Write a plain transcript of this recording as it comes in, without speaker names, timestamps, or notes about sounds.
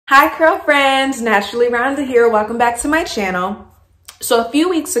Hi curl friends, NaturallyRonda here. Welcome back to my channel. So a few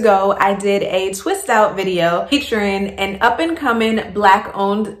weeks ago, I did a twist out video featuring an up and coming black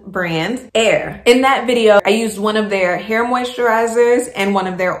owned brand, Heir. In that video, I used one of their hair moisturizers and one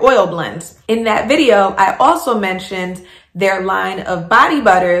of their oil blends. In that video, I also mentioned their line of body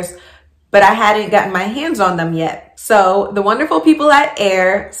butters, but I hadn't gotten my hands on them yet. So the wonderful people at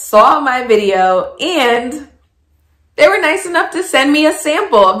Heir saw my video and they were nice enough to send me a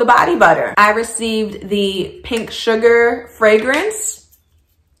sample of the body butter. I received the pink sugar fragrance.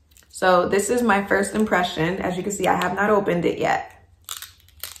 So this is my first impression. As you can see, I have not opened it yet.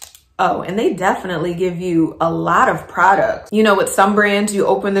 Oh, and they definitely give you a lot of product. You know, with some brands, you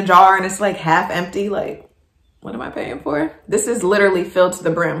open the jar and it's like half empty. Like, what am I paying for? This is literally filled to the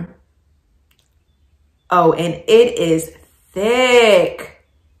brim. Oh, and it is thick.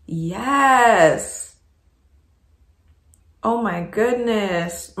 Yes. Oh my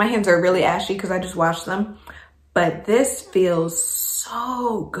goodness. My hands are really ashy because I just washed them. But this feels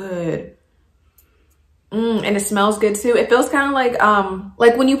so good. And it smells good too. It feels kind of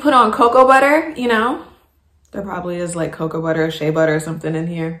like when you put on cocoa butter, you know? There probably is like cocoa butter or shea butter or something in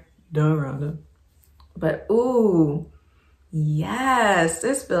here. Duh, Rhonda. But ooh, yes,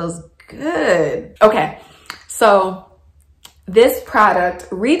 this feels good. Okay, so this product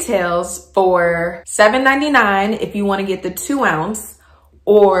retails for $7.99 if you want to get the 2 ounce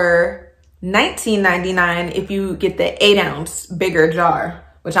or $19.99 if you get the 8 ounce bigger jar,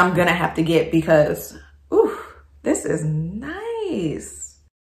 which I'm gonna have to get because, ooh, this is nice.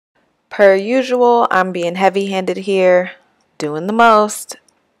 Per usual, I'm being heavy-handed here, doing the most.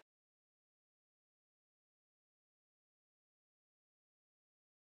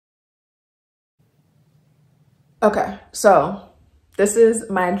 Okay, so this is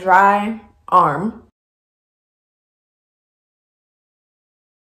my dry arm.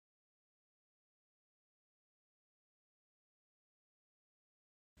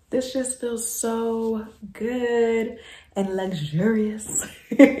 This just feels so good and luxurious.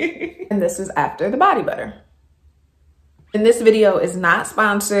 And this is after the body butter. And this video is not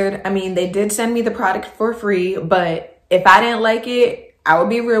sponsored. I mean, they did send me the product for free, but if I didn't like it, I would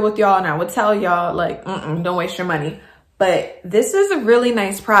be real with y'all and I would tell y'all like, don't waste your money. But this is a really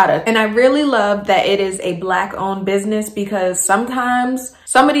nice product. And I really love that it is a black owned business because sometimes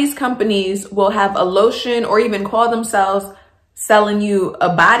some of these companies will have a lotion or even call themselves selling you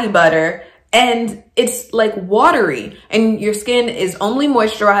a body butter and it's like watery and your skin is only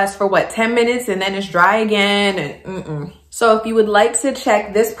moisturized for what, 10 minutes and then it's dry again. And So if you would like to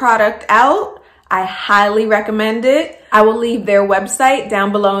check this product out, I highly recommend it. I will leave their website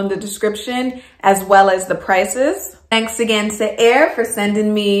down below in the description as well as the prices. Thanks again to Heir for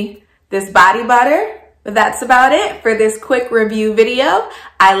sending me this body butter. But that's about it for this quick review video.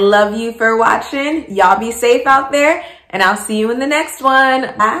 I love you for watching. Y'all be safe out there and I'll see you in the next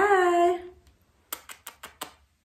one. Bye.